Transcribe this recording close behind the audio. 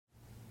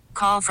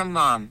call from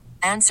mom.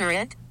 Answer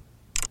it.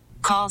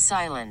 Call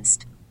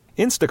silenced.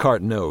 Instacart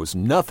knows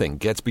nothing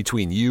gets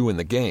between you and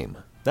the game.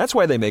 That's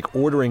why they make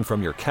ordering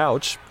from your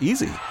couch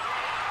easy.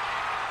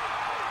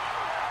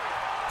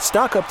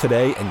 Stock up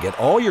today and get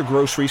all your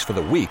groceries for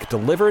the week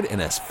delivered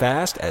in as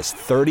fast as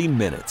 30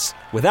 minutes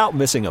without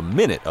missing a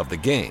minute of the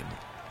game.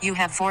 You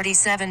have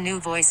 47 new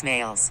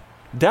voicemails.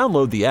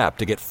 Download the app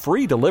to get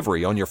free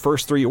delivery on your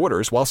first 3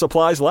 orders while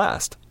supplies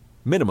last.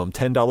 Minimum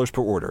 $10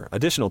 per order.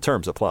 Additional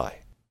terms apply.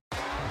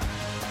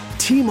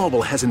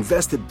 T-Mobile has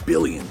invested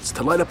billions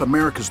to light up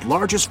America's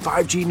largest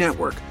 5G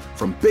network,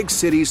 from big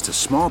cities to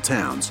small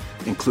towns,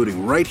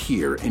 including right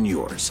here in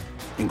yours.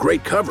 And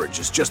great coverage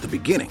is just the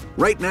beginning.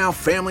 Right now,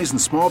 families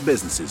and small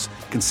businesses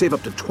can save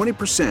up to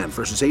 20%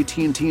 versus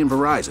AT&T and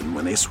Verizon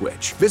when they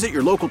switch. Visit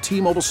your local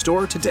T-Mobile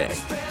store today.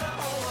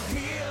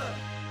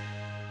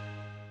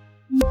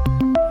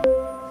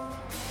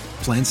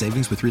 Plan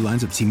savings with 3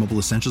 lines of T-Mobile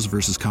Essentials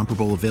versus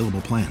comparable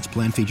available plans.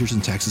 Plan features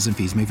and taxes and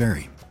fees may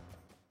vary.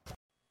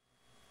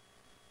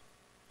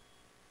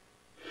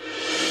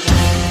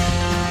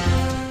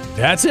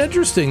 That's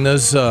interesting.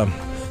 Those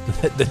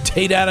the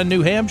date out of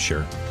New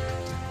Hampshire.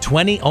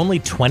 Only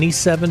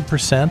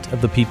 27% of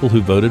the people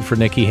who voted for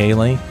Nikki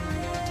Haley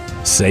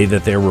say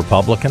that they're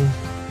Republican.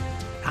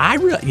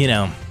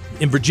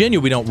 In Virginia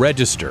we don't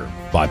register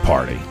by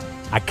party.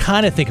 I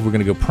kind of think if we're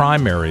going to go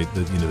primary,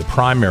 the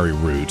primary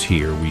route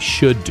here, we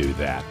should do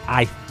that.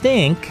 I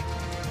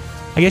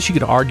guess you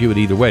could argue it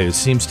either way. It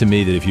seems to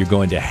me that if you're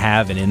going to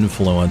have an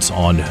influence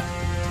on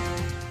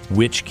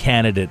which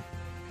candidate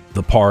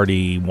the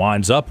party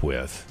winds up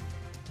with,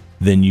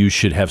 then you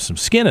should have some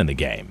skin in the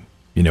game,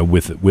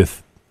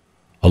 with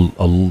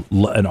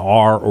an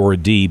R or a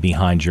D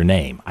behind your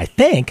name. I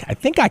think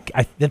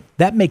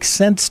that makes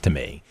sense to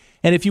me.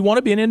 And if you want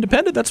to be an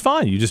independent, that's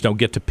fine. You just don't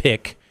get to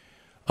pick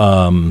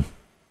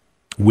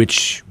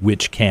which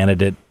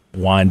candidate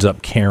winds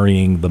up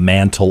carrying the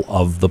mantle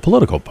of the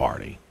political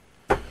party.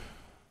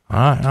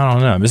 I don't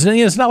know.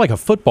 It's not like a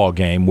football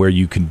game where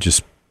you can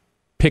just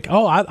pick,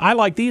 I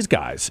like these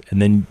guys.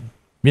 And then,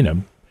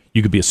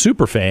 you could be a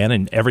super fan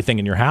and everything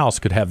in your house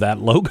could have that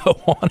logo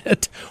on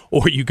it.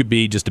 Or you could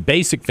be just a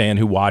basic fan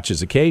who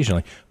watches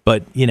occasionally.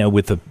 But,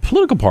 with the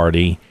political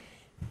party,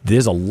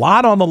 there's a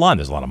lot on the line.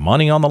 There's a lot of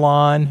money on the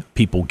line.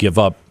 People give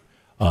up.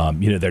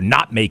 They're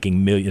not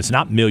making millions. It's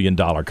not $1 million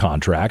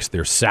contracts.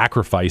 They're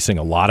sacrificing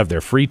a lot of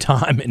their free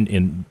time, and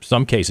in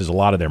some cases, a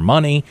lot of their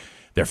money,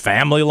 their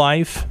family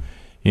life.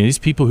 These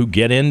people who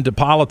get into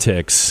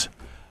politics,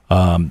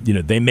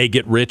 they may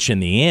get rich in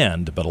the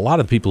end, but a lot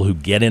of the people who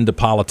get into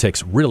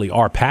politics really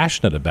are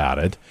passionate about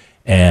it,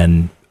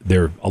 and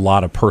there are a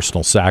lot of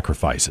personal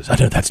sacrifices. I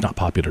know that's not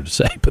popular to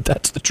say, but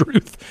that's the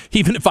truth.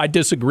 Even if I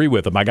disagree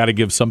with them, I got to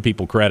give some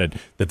people credit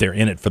that they're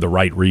in it for the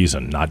right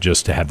reason, not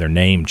just to have their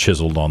name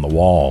chiseled on the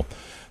wall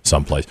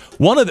someplace.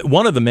 One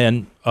of the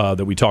men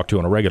that we talk to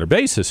on a regular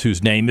basis,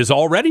 whose name is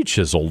already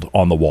chiseled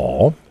on the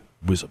wall,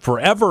 was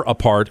forever a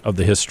part of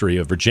the history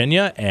of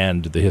Virginia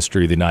and the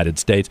history of the United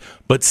States,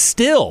 but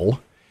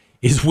still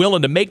is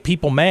willing to make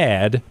people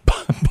mad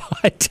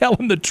by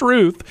telling the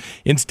truth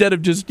instead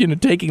of just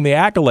taking the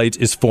accolades,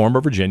 is former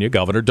Virginia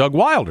Governor Doug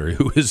Wilder,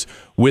 who is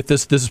with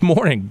us this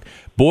morning.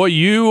 Boy,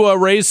 you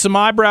raised some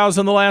eyebrows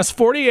in the last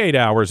 48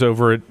 hours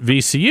over at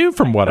VCU,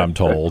 from what I'm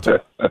told.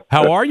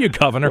 How are you,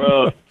 Governor?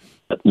 Well,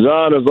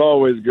 John, is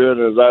always good,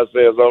 and as I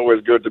say, it's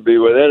always good to be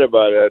with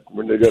anybody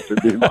when they get to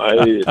be my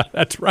age.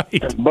 That's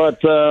right.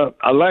 But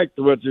I liked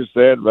what you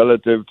said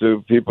relative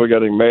to people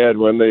getting mad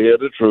when they hear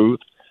the truth.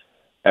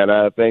 And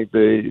I think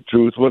the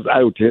truth was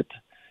outed,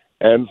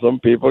 and some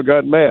people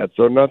got mad,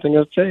 so nothing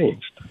has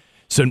changed.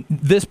 So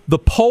the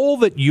poll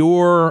that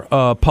your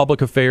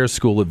public affairs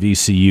school at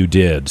VCU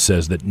did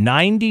says that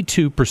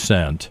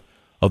 92%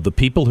 of the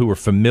people who are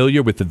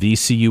familiar with the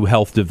VCU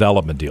Health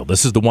development deal,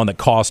 this is the one that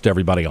cost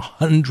everybody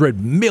 $100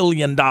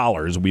 million,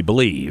 we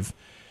believe,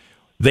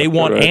 they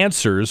want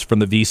answers from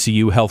the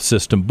VCU Health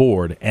System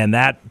Board, and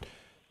that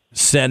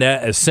sent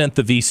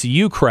the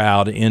VCU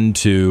crowd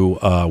into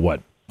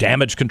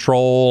damage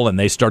control, and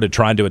they started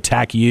trying to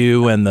attack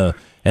you and the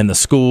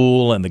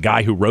school and the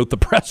guy who wrote the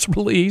press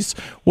release.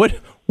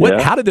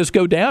 How did this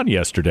go down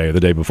yesterday or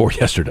the day before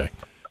yesterday?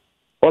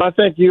 Well, I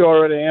think you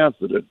already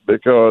answered it,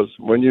 because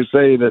when you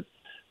say that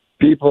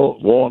people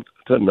want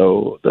to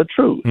know the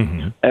truth,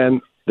 mm-hmm.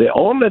 and the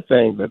only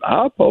thing that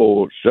our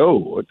poll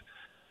showed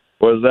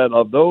was that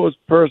of those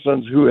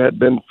persons who had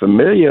been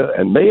familiar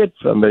and made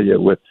familiar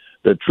with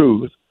the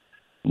truth,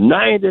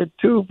 92%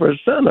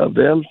 of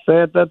them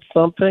said that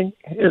something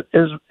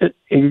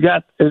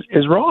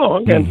is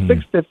wrong, and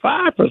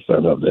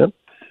 65% of them,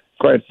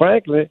 quite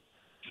frankly,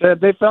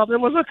 said they felt it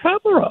was a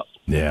cover-up.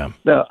 Yeah.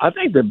 Now, I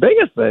think the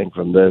biggest thing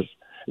from this,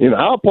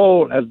 our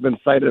poll has been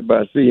cited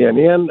by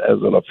CNN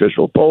as an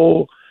official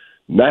poll.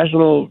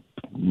 National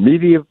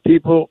media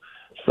people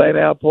cite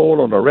our poll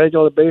on a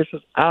regular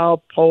basis.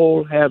 Our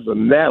poll has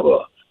never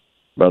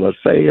been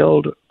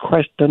assailed,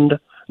 questioned,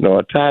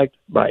 nor attacked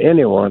by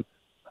anyone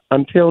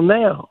until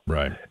now.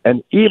 Right.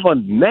 And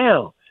even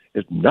now,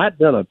 it's not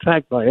been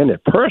attacked by any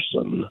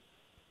person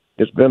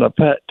it's been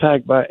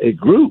attacked by a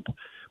group.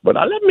 But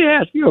let me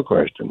ask you a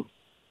question.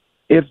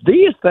 If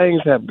these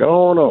things have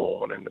gone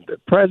on and the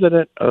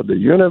president of the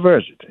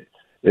university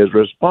is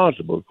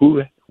responsible,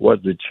 who was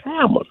the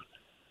chairman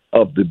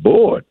of the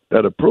board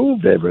that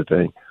approved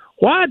everything,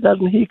 why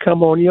doesn't he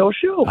come on your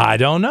show? I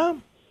don't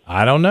know.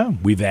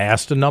 We've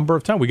asked a number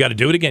of times. We got to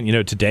do it again.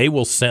 Today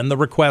we'll send the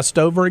request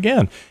over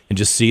again and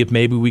just see if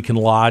maybe we can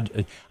lodge.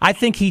 I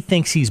think he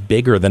thinks he's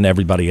bigger than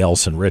everybody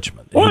else in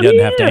Richmond. Well, he doesn't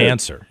have to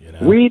answer.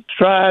 We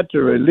tried to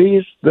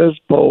release this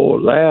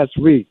poll last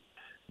week.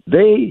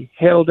 They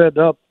held it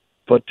up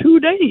for 2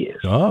 days.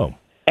 Oh.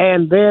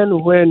 And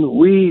then when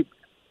we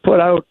put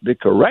out the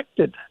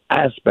corrected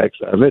aspects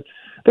of it,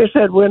 they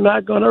said, we're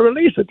not going to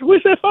release it.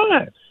 We said,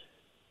 fine.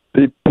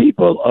 The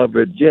people of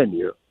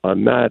Virginia are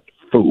not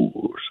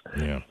fools.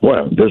 Yeah.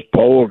 Well, this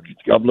poll,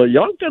 Governor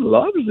Youngkin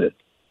loves it,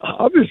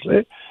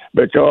 obviously,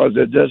 because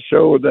it just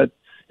showed that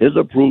his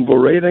approval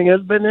rating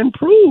has been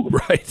improved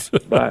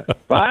by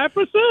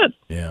 5%.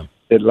 Yeah.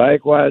 It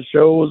likewise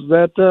shows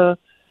that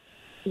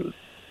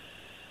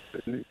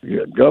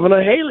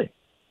Governor Haley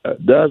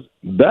does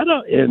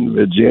better in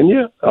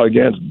Virginia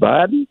against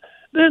Biden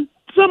than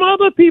some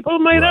other people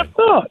might have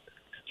thought.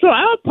 So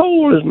our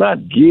poll is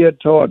not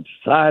geared toward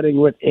siding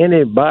with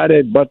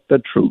anybody but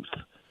the truth.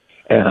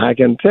 And I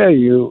can tell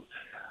you,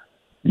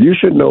 you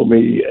should know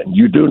me, and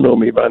you do know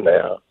me by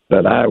now,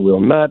 that I will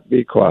not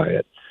be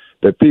quiet.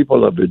 The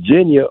people of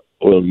Virginia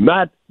will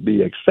not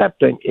be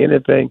accepting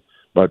anything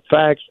but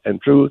facts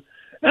and truth.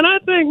 And I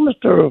think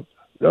Mr.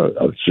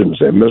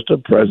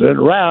 President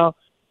Rao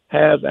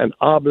has an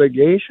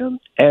obligation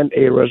and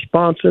a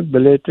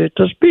responsibility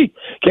to speak.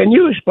 Can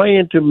you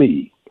explain to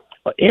me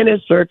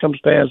any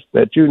circumstance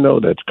that you know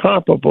that's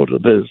comparable to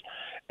this,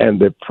 and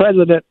the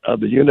president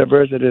of the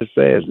university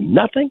says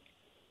nothing?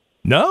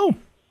 No,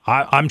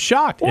 I'm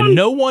shocked. And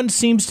no one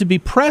seems to be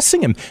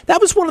pressing him.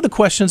 That was one of the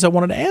questions I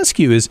wanted to ask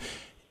you is,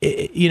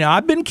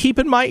 I've been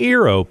keeping my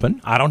ear open.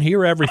 I don't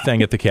hear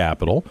everything at the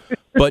Capitol.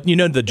 But,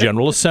 the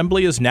General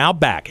Assembly is now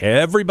back.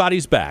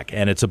 Everybody's back.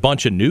 And it's a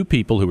bunch of new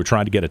people who are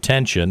trying to get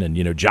attention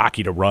and,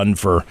 jockey to run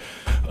for,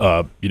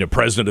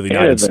 President of the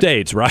United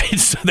States, right?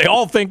 So they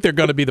all think they're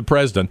going to be the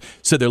president.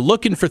 So they're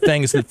looking for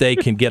things that they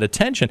can get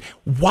attention.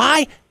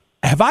 Why?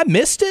 Have I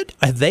missed it?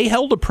 Have they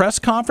held a press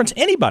conference?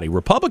 Anybody,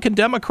 Republican,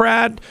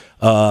 Democrat,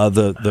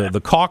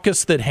 the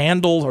caucus that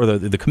handles, or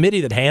the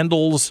committee that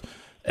handles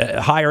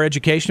higher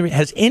education,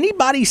 has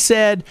anybody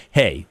said,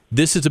 hey,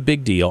 this is a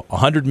big deal,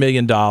 $100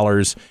 million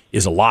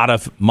is a lot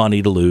of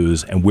money to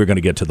lose, and we're going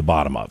to get to the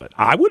bottom of it?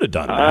 I would have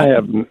done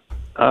that.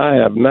 I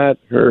have not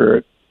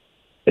heard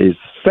a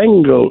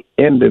single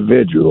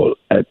individual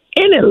at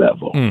any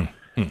level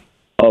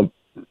of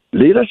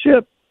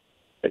leadership,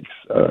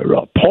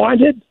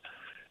 appointed,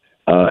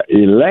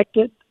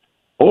 elected,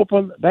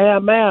 open their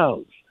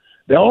mouths.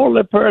 The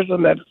only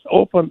person that's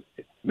opened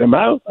their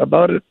mouth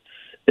about it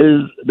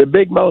is the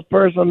big mouth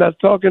person that's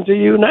talking to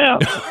you now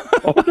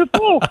on the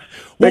phone.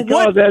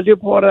 Because, as you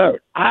point out,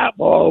 I've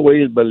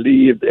always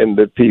believed in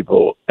the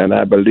people, and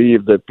I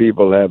believe that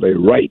people have a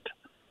right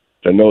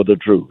to know the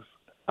truth.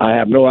 I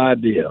have no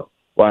idea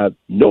why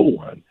no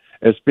one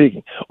is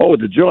speaking. Oh,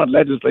 the Joint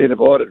Legislative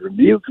Audit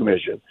Review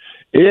Commission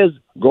is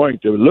going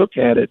to look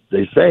at it,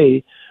 they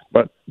say,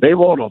 but they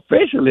won't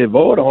officially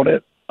vote on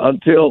it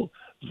until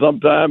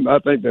sometime, I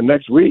think, the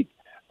next week.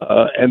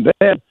 And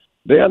then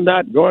they're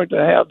not going to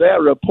have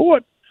their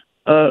report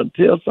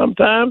until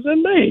sometimes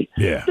in May.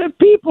 Yeah. The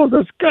people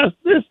discuss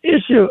this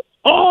issue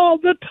all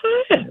the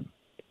time.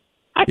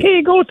 I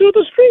can't go through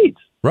the streets.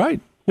 Right.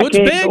 Well, I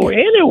can't go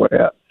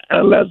anywhere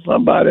unless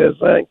somebody is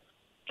saying,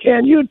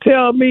 can you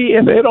tell me,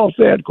 and they don't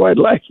say it quite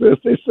like this,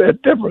 they say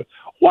it different,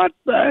 what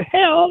the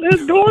hell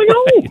is going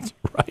on?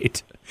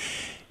 Right.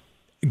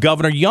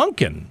 Governor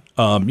Youngkin,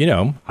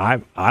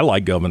 I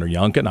like Governor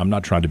Youngkin. I'm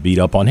not trying to beat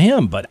up on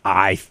him, but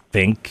I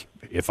think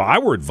if I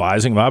were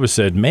advising him, I would have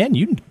said, man,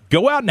 you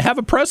go out and have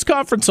a press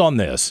conference on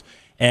this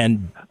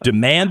and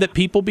demand that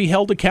people be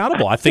held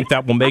accountable. I think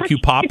that will make you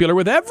popular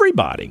with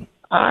everybody.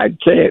 I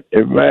can't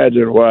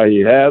imagine why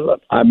he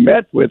hasn't. I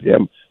met with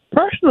him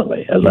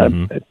personally, as I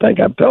think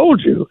I've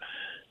told you,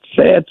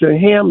 said to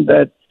him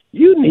that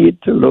you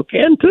need to look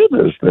into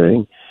this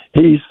thing.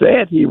 He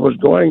said he was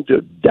going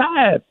to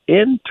dive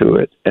into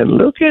it and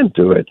look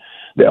into it.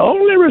 The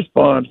only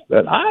response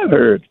that I've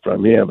heard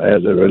from him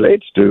as it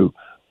relates to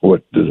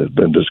what has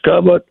been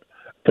discovered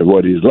and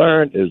what he's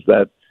learned is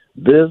that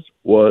this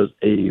was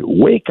a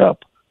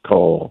wake-up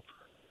call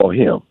for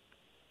him.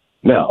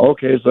 Now,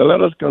 okay, so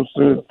let us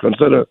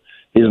consider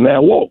he's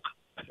now woke.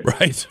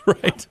 Right.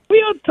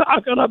 We are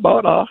talking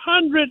about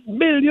 $100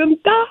 million.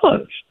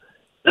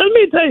 Let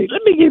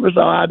me give you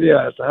some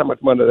idea as to how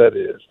much money that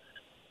is.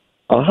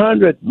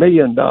 $100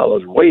 million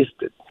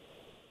wasted.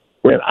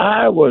 When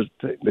I was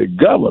the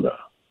governor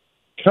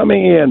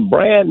coming in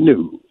brand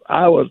new,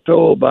 I was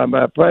told by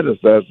my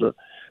predecessor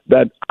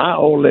that I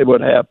only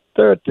would have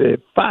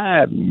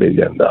 $35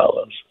 million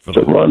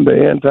to run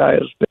the entire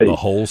state. The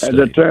whole state. As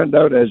it turned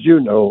out, as you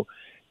know,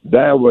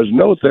 there was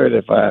no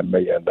 $35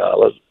 million.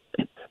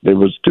 There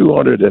was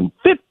 $250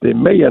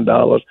 million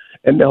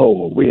in the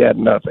hole. We had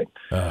nothing.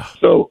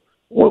 So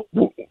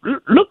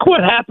look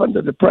what happened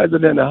to the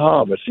president of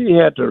Harvard. She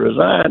had to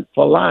resign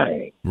for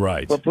lying,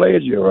 right, for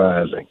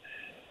plagiarizing.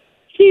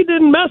 She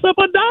didn't mess up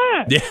a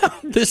dime. Yeah,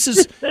 this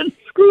is didn't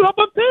screw up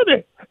a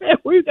penny. And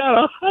we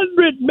got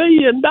 $100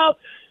 million.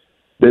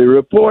 The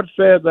report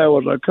said there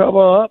was a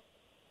cover-up.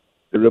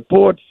 The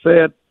report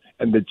said,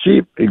 and the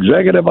chief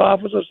executive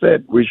officer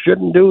said we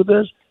shouldn't do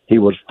this. He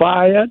was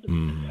fired.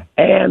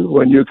 And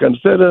when you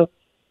consider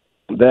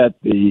that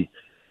the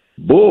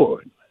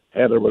board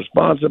had a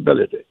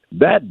responsibility,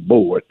 that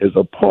board is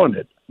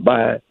appointed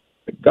by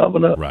the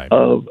governor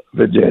of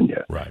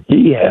Virginia.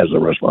 He has a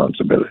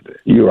responsibility.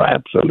 You're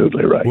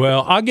absolutely right.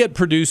 Well, I'll get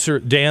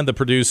Dan, the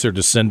producer,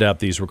 to send out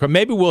these requests.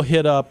 Maybe we'll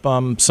hit up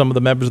some of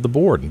the members of the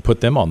board and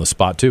put them on the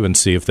spot too, and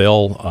see if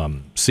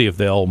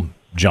they'll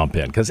jump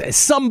in, because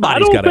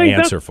somebody's got to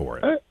answer for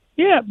it.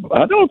 Yeah,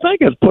 I don't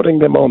think it's putting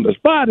them on the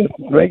spot. It's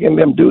making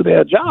them do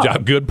their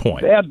job. Good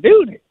point. Their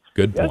duty.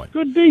 Good point. That's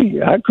good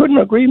deed. I couldn't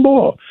agree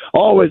more.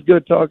 Always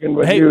good talking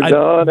with you,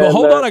 Don. But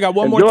hold on, I got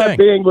one more thing. Enjoyed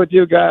being with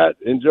you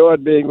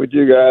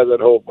guys at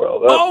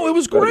Hopewell. It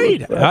was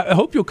great. I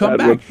hope you'll come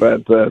back.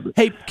 Fantastic.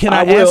 Hey, can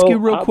I ask you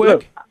real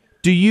quick?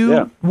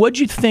 What'd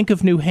you think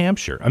of New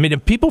Hampshire? I mean,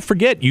 if people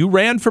forget, you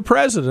ran for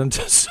president.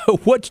 So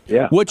what's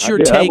your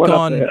take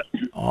on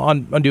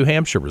New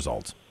Hampshire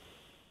results?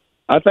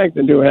 I think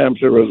the New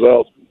Hampshire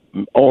results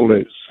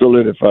only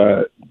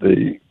solidify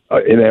the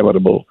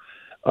inevitable.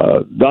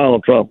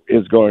 Donald Trump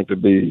is going to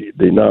be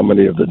the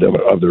nominee of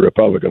the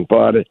Republican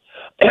Party.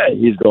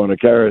 He's going to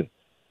carry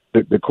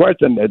the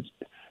question that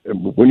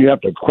when you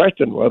have to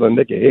question whether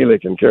Nikki Haley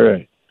can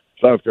carry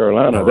South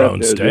Carolina,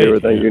 that tells you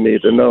everything you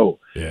need to know.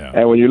 Yeah.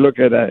 And when you look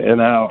at in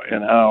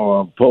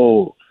our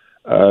poll,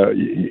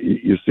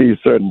 you see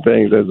certain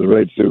things as it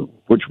relates to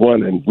which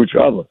one and which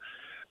other.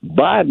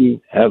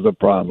 Biden has a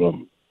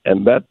problem,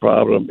 and that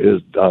problem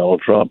is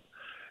Donald Trump.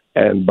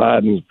 And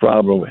Biden's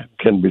problem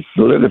can be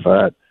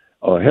solidified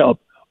or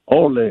helped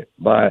only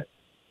by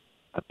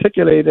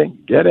articulating,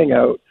 getting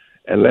out,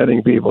 and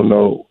letting people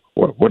know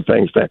what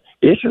things stand.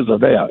 Issues are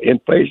there.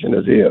 Inflation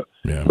is here.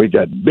 Yeah. We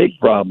got big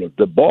problems.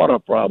 The border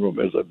problem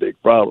is a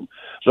big problem.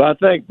 So I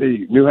think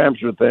the New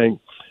Hampshire thing,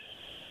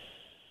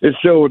 it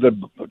showed that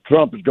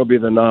Trump is going to be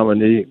the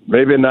nominee.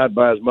 Maybe not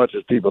by as much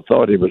as people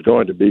thought he was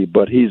going to be,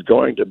 but he's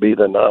going to be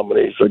the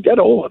nominee. So get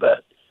over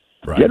that.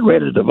 Right. Get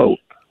ready to vote.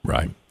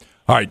 Right.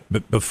 All right.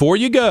 But before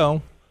you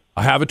go,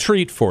 I have a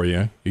treat for you.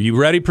 Are you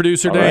ready,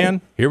 Producer Dan?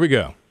 Right. Here we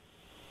go.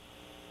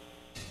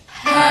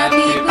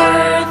 Happy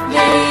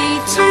birthday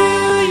to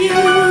you.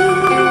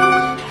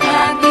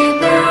 Happy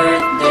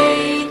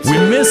birthday to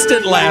you. We missed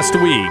it last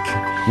week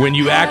when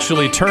you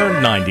actually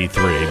turned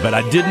 93, but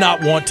I did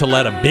not want to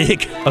let a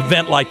big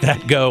event like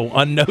that go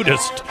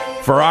unnoticed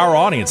for our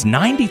audience.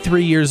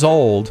 93 years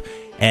old.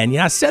 And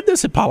I said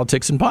this at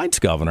Politics and Pints,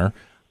 Governor.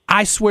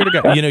 I swear to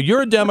God,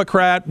 you're a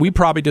Democrat. We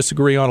probably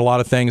disagree on a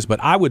lot of things, but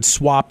I would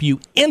swap you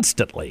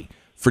instantly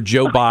for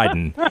Joe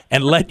Biden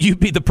and let you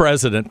be the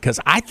president, because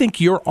I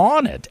think you're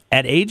on it.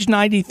 At age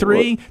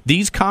 93,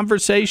 these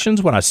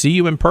conversations, when I see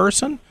you in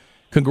person,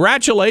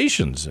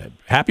 congratulations.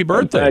 Happy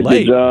birthday.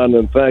 Thank you, John,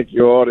 and thank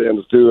your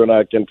audience, too. And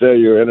I can tell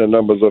you any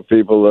numbers of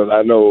people that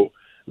I know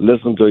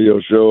listen to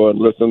your show and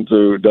listen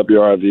to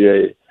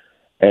WRVA,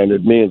 and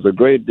it means a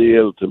great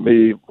deal to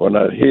me when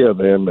I hear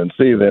them and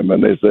see them,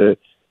 and they say,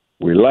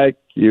 we like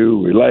you.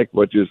 We like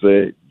what you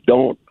say.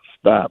 Don't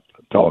stop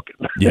talking.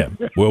 Yeah.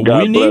 Well,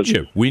 we need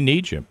you. We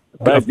need you.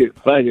 Thank you.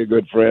 Thank you,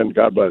 good friend.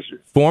 God bless you.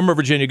 Former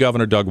Virginia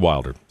Governor Doug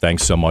Wilder,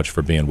 thanks so much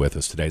for being with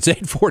us today. It's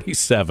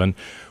 8:47.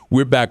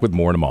 We're back with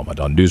more in a moment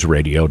on News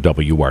Radio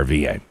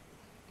WRVA.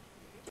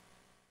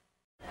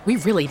 We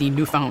really need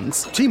new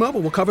phones. T-Mobile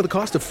will cover the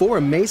cost of 4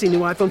 amazing new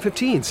iPhone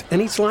 15s, and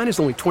each line is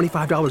only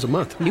 $25 a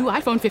month. New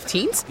iPhone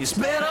 15s? It's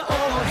better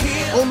over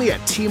here. Only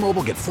at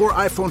T-Mobile, get 4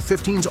 iPhone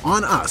 15s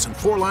on us and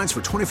 4 lines for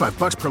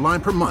 $25 per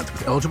line per month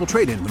with eligible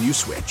trade-in when you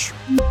switch.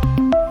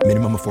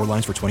 Minimum of 4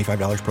 lines for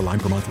 $25 per line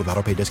per month with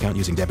autopay discount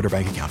using debit or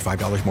bank account.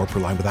 $5 more per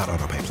line without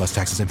autopay, plus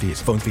taxes and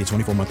fees. Phone fee at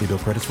 24 monthly bill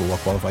credits for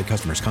well-qualified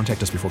customers.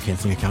 Contact us before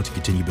canceling account to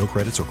continue bill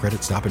credits or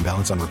credit stop and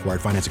balance on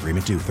required finance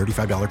agreement due.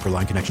 $35 per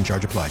line connection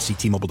charge applies. See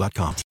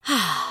T-Mobile.com.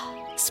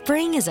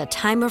 Spring is a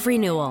time of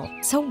renewal,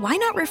 so why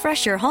not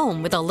refresh your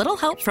home with a little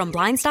help from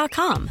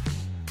Blinds.com?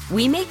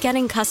 We make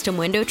getting custom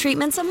window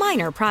treatments a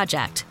minor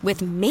project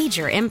with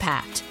major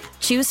impact.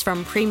 Choose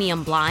from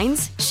premium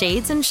blinds,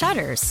 shades, and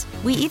shutters.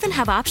 We even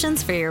have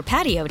options for your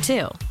patio,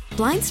 too.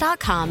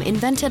 Blinds.com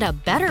invented a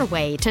better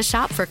way to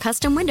shop for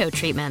custom window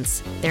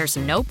treatments. There's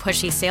no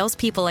pushy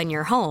salespeople in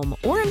your home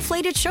or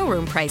inflated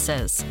showroom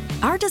prices.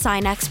 Our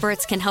design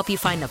experts can help you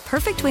find the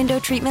perfect window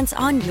treatments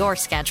on your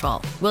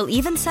schedule. We'll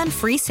even send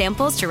free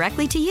samples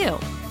directly to you.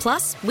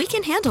 Plus, we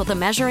can handle the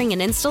measuring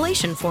and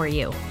installation for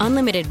you.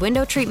 Unlimited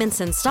window treatments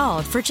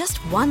installed for just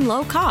one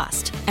low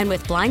cost. And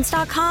with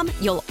Blinds.com,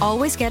 you'll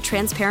always get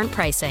transparent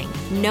pricing.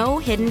 No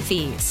hidden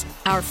fees.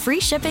 Our free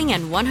shipping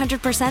and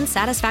 100%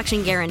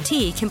 satisfaction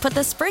guarantee can put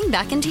the spring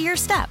back into your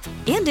step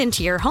and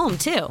into your home,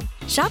 too.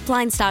 Shop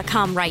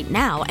Blinds.com right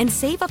now and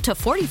save up to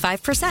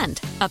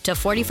 45%. Up to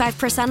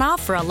 45%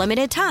 off for a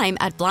limited time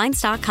at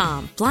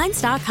Blinds.com.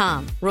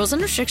 Blinds.com. Rules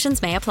and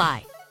restrictions may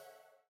apply.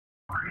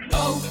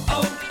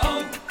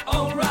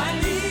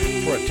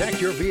 O'Reilly.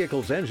 Protect your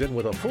vehicle's engine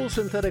with a full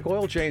synthetic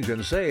oil change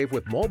and save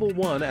with Mobile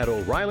One at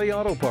O'Reilly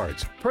Auto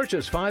Parts.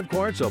 Purchase 5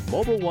 quarts of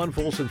Mobile One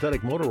full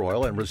synthetic motor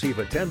oil and receive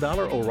a $10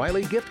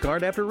 O'Reilly gift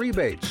card after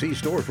rebate. See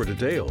store for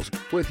details.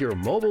 With your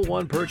Mobile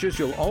One purchase,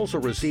 you'll also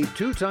receive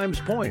 2 times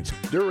points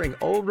during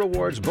O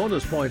Rewards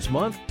Bonus Points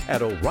Month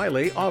at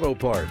O'Reilly Auto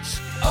Parts.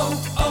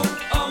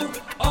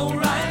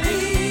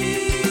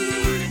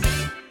 O'Reilly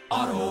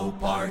Auto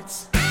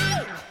Parts.